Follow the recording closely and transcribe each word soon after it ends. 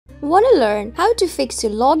Want to learn how to fix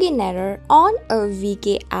your login error on a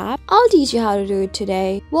VK app? I'll teach you how to do it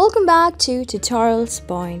today. Welcome back to Tutorials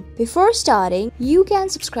Point. Before starting, you can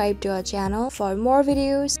subscribe to our channel for more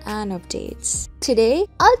videos and updates. Today,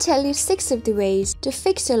 I'll tell you 6 of the ways to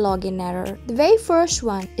fix your login error. The very first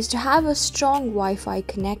one is to have a strong Wi-Fi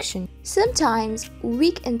connection. Sometimes,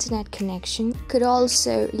 weak internet connection could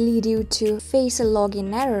also lead you to face a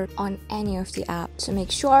login error on any of the apps. So make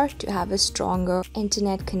sure to have a stronger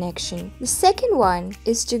internet connection. The second one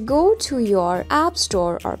is to go to your App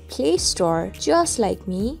Store or Play Store, just like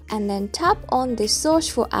me, and then tap on the Search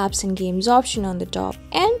for Apps and Games option on the top.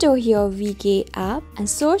 Enter your VK app and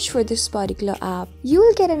search for this particular app. You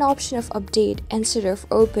will get an option of update instead of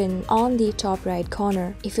open on the top right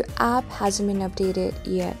corner if your app hasn't been updated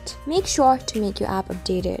yet. Make sure to make your app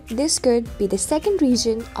updated. This could be the second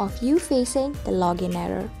reason of you facing the login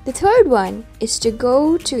error. The third one is to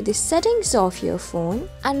go to the settings of your phone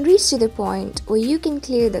and reach to the point where you can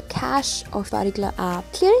clear the cache of a particular app.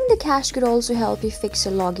 Clearing the cache could also help you fix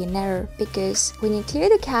your login error, because when you clear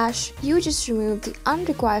the cache, you just remove the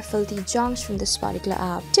unrequired filthy junks from this particular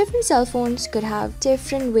app. Different cell phones could have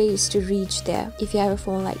different ways to reach there. If you have a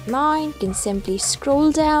phone like mine, you can simply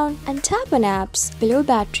scroll down and tap on apps below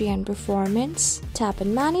battery and performance, tap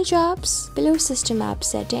on manage apps below system app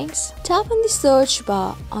settings, tap on the search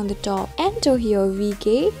bar on the top, enter here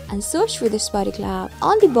VK and search for this particular app.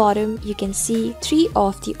 On the bottom, you can see 3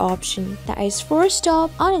 of the options, that is force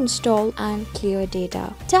stop, uninstall and clear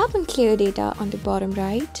data. Tap on clear data on the bottom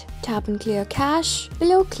right. Tap on clear cache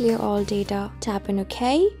below clear all data. Tap on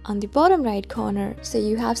OK on the bottom right corner. So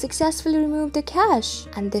you have successfully removed the cache,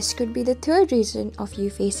 and this could be the third reason of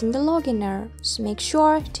you facing the login error. So make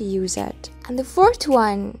sure to use it. And the fourth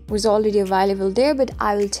one was already available there, but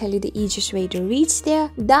I will tell you the easiest way to reach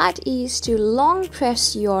there. That is to long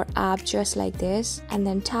press your app just like this and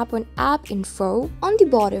then tap on app info. On the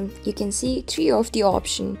bottom, you can see 3 of the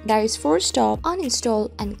options, that is force stop,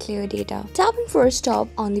 uninstall and clear data. Tap on force stop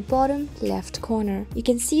on the bottom left corner. You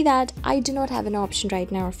can see that I do not have an option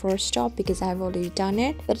right now of force stop because I have already done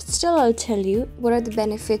it, but still I'll tell you what are the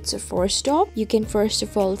benefits of force stop. You can first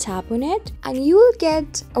of all tap on it and you will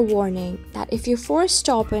get a warning that if you force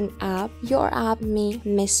stop an app, your app may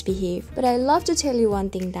misbehave. But I love to tell you one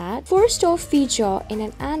thing, that force stop feature in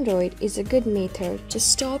an Android is a good method to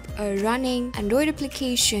stop a running Android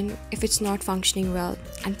application if it's not functioning well.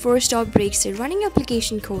 And force stop breaks the running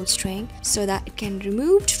application code string so that it can be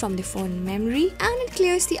removed from the phone memory, and it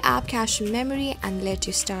clears the app cache memory and let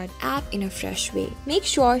you start app in a fresh way. Make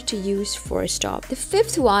sure to use force stop. The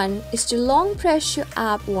fifth one is to long press your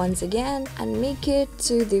app once again and make it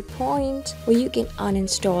to the point where you can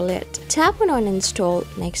uninstall it. Tap on uninstall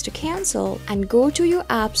next to cancel and go to your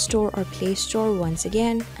App Store or Play Store once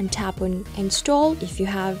again and tap on install if you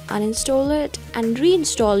have uninstalled it, and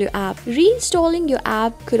reinstall your app. Reinstalling your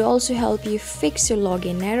app could also help you fix your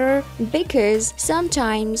login error, because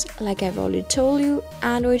sometimes, like I've already told you,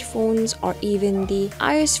 Android phones or even the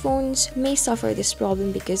iOS phones may suffer this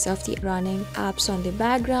problem because of the running apps on the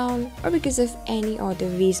background or because of any other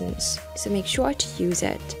reasons. So make sure to use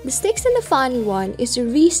it. The sixth and the final one is to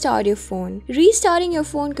restart your phone. Restarting your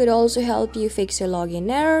phone could also help you fix your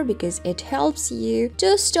login error, because it helps you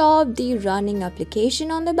to stop the running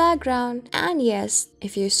application on the background. And yes,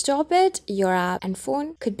 if you stop it, your app and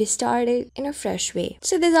phone could be started in a fresh way.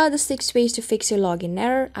 So these are the 6 ways to fix your login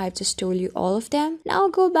error. I've just told you all of them. Now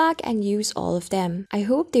go back and use all of them. I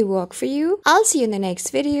hope they work for you. I'll see you in the next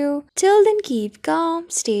video. Till then, keep calm,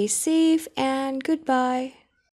 stay safe, and goodbye.